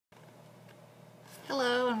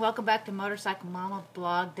Welcome back to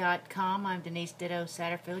MotorcycleMamaBlog.com. I'm Denise Ditto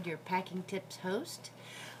Satterfield, your packing tips host,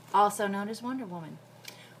 also known as Wonder Woman.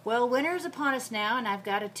 Well, winter is upon us now, and I've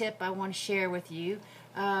got a tip I want to share with you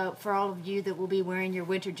for all of you that will be wearing your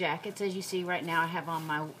winter jackets. As you see right now, I have on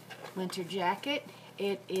my winter jacket.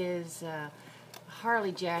 It is a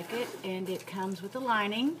Harley jacket, and it comes with a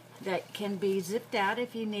lining that can be zipped out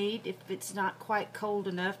if you need. If it's not quite cold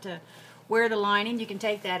enough to wear the lining, you can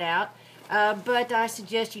take that out. But I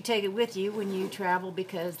suggest you take it with you when you travel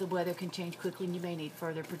because the weather can change quickly and you may need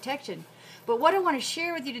further protection. But what I want to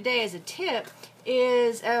share with you today as a tip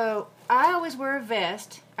is I always wear a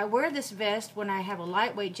vest. I wear this vest when I have a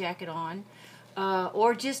lightweight jacket on.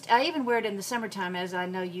 Or just, I even wear it in the summertime, as I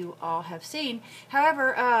know you all have seen.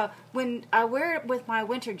 However, when I wear it with my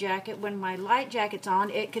winter jacket, when my light jacket's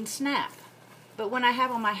on, it can snap. But when I have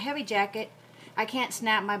on my heavy jacket, I can't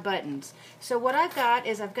snap my buttons. So what I've got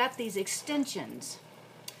is I've got these extensions.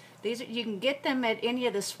 These you can get them at any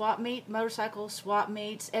of the motorcycle swap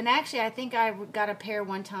meets. And actually, I think I got a pair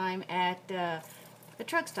one time at the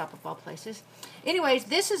truck stop of all places. Anyways,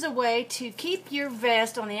 this is a way to keep your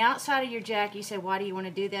vest on the outside of your jacket. You say, why do you want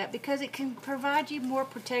to do that? Because it can provide you more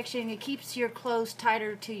protection. It keeps your clothes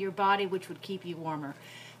tighter to your body, which would keep you warmer.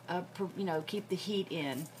 Keep the heat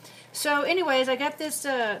in. So anyways, I got this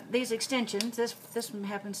these extensions. This one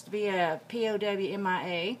happens to be a POW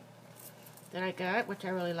MIA that I got, which I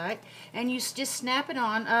really like. And you just snap it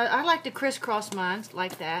on. I like to crisscross mine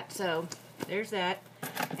like that. So there's that.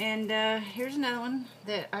 And here's another one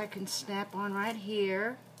that I can snap on right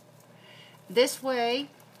here. This way,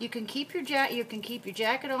 you can keep your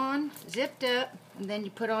jacket on, zipped up, and then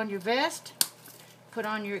you put on your vest, put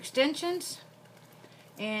on your extensions,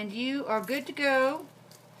 and you are good to go.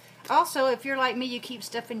 Also, if you're like me, you keep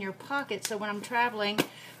stuff in your pocket, so when I'm traveling,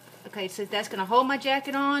 okay, so that's going to hold my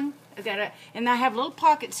jacket on. And I have little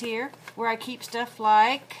pockets here where I keep stuff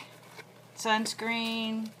like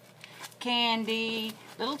sunscreen, candy,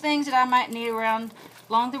 little things that I might need along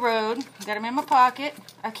the road. I got them in my pocket.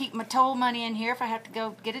 I keep my toll money in here if I have to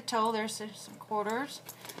go get a toll. There's some quarters.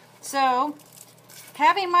 So,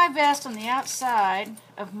 having my vest on the outside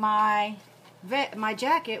of my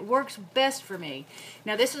jacket works best for me.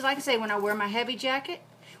 Now this is like I say, when I wear my heavy jacket.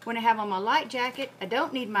 When I have on my light jacket, I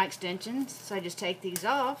don't need my extensions, so I just take these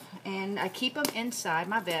off and I keep them inside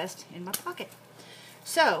my vest in my pocket.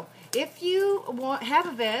 So if you have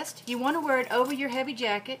a vest, you want to wear it over your heavy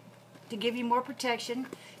jacket to give you more protection,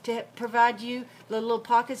 to provide you the little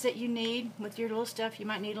pockets that you need with your little stuff you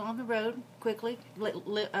might need along the road quickly,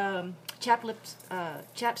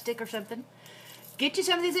 chapstick or something. Get you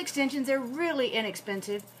some of these extensions. They're really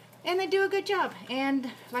inexpensive, and they do a good job.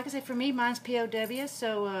 And like I said, for me, mine's POW,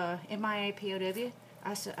 so MIA POW.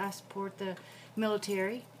 I support the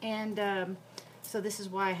military, and so this is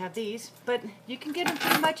why I have these. But you can get them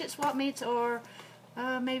pretty much at swap meets or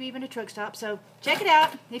maybe even a truck stop. So check it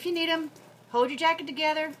out. If you need them, hold your jacket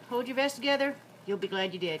together, hold your vest together. You'll be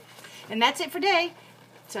glad you did. And that's it for today.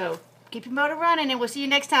 So keep your motor running, and we'll see you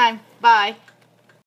next time. Bye.